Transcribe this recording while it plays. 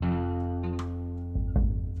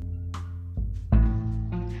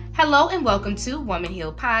Hello and welcome to Woman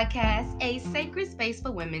Heal Podcast, a sacred space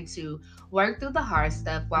for women to work through the hard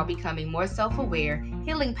stuff while becoming more self aware,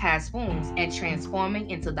 healing past wounds, and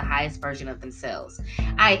transforming into the highest version of themselves.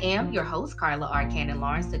 I am your host, Carla R. Cannon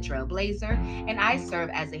Lawrence, the Trailblazer, and I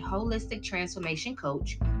serve as a holistic transformation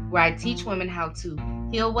coach where I teach women how to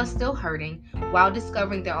heal what's still hurting while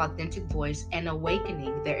discovering their authentic voice and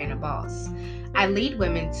awakening their inner boss. I lead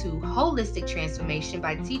women to holistic transformation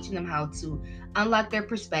by teaching them how to unlock their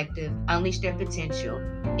perspective, unleash their potential,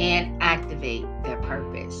 and activate their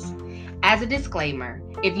purpose. As a disclaimer,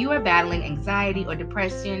 if you are battling anxiety or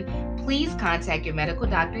depression, please contact your medical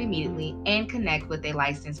doctor immediately and connect with a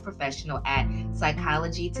licensed professional at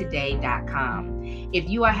psychologytoday.com. If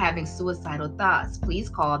you are having suicidal thoughts, please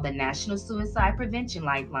call the National Suicide Prevention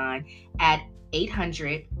Lifeline at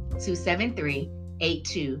 800 273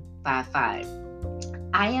 8255.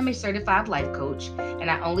 I am a certified life coach,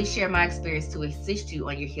 and I only share my experience to assist you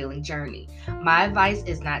on your healing journey. My advice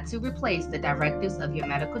is not to replace the directives of your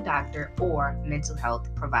medical doctor or mental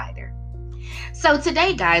health provider. So,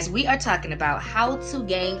 today, guys, we are talking about how to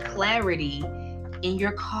gain clarity in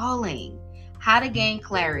your calling. How to gain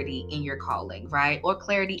clarity in your calling, right? Or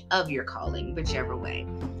clarity of your calling, whichever way.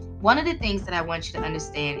 One of the things that I want you to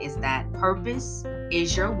understand is that purpose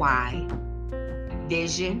is your why,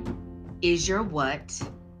 vision is your what,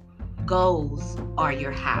 goals are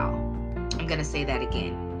your how. I'm going to say that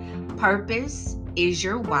again. Purpose is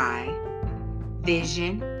your why,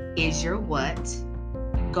 vision is your what,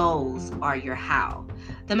 goals are your how.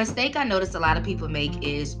 The mistake I notice a lot of people make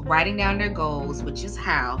is writing down their goals, which is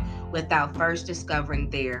how, without first discovering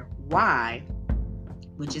their why,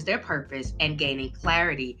 which is their purpose, and gaining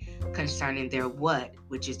clarity concerning their what,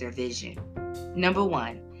 which is their vision. Number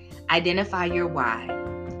one, identify your why.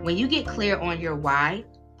 When you get clear on your why,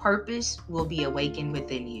 purpose will be awakened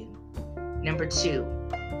within you. Number two,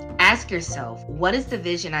 ask yourself, what is the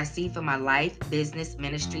vision I see for my life, business,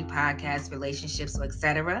 ministry, podcast, relationships,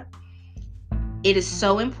 etc.? It is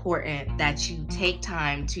so important that you take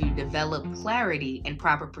time to develop clarity and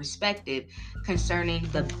proper perspective concerning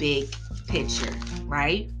the big picture,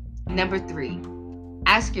 right? Number three,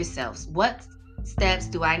 ask yourselves, what steps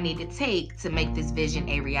do I need to take to make this vision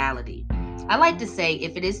a reality? I like to say,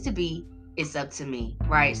 if it is to be, it's up to me,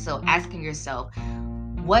 right? So asking yourself,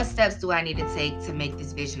 what steps do I need to take to make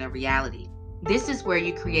this vision a reality? This is where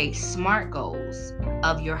you create SMART goals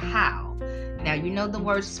of your how. Now, you know the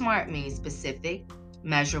word SMART means specific,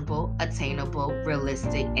 measurable, attainable,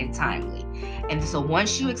 realistic, and timely. And so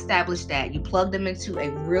once you establish that, you plug them into a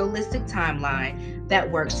realistic timeline that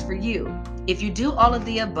works for you. If you do all of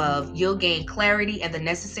the above, you'll gain clarity and the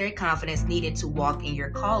necessary confidence needed to walk in your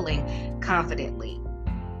calling confidently.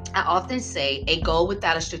 I often say a goal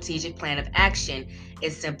without a strategic plan of action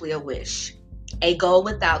is simply a wish. A goal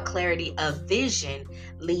without clarity of vision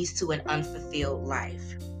leads to an unfulfilled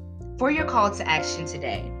life. For your call to action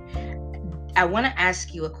today, I want to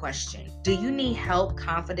ask you a question. Do you need help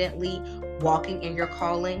confidently walking in your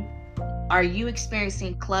calling? Are you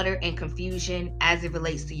experiencing clutter and confusion as it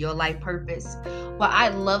relates to your life purpose? Well,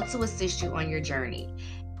 I'd love to assist you on your journey.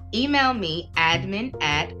 Email me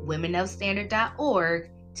admin@womenofstandard.org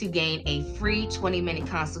to gain a free 20-minute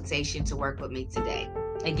consultation to work with me today.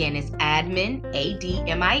 Again, it's admin,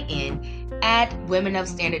 ADMIN,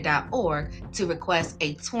 @womenofstandard.org to request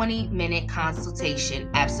a 20-minute consultation,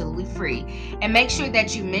 absolutely free. And make sure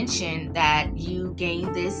that you mention that you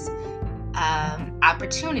gained this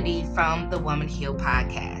opportunity from the Woman Heal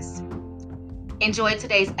podcast. Enjoy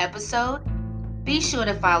today's episode. Be sure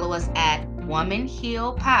to follow us at Woman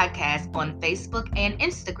Heal Podcast on Facebook and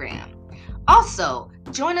Instagram. Also,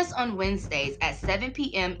 join us on Wednesdays at 7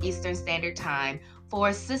 p.m. Eastern Standard Time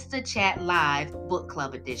for Sister Chat Live Book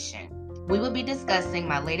Club Edition. We will be discussing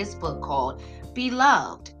my latest book called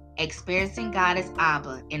Beloved, Experiencing God as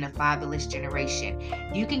Abba in a Fatherless Generation.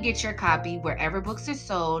 You can get your copy wherever books are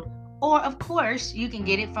sold, or of course, you can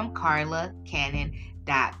get it from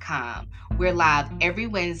carlacannon.com. We're live every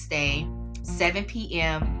Wednesday, 7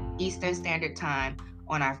 p.m. Eastern Standard Time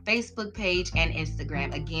on our Facebook page and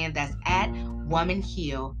Instagram. Again, that's at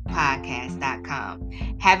womanhealpodcast.com.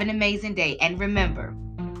 Have an amazing day. And remember,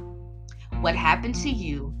 what happened to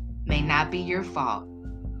you may not be your fault,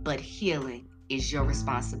 but healing is your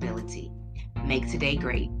responsibility. Make today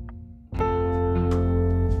great.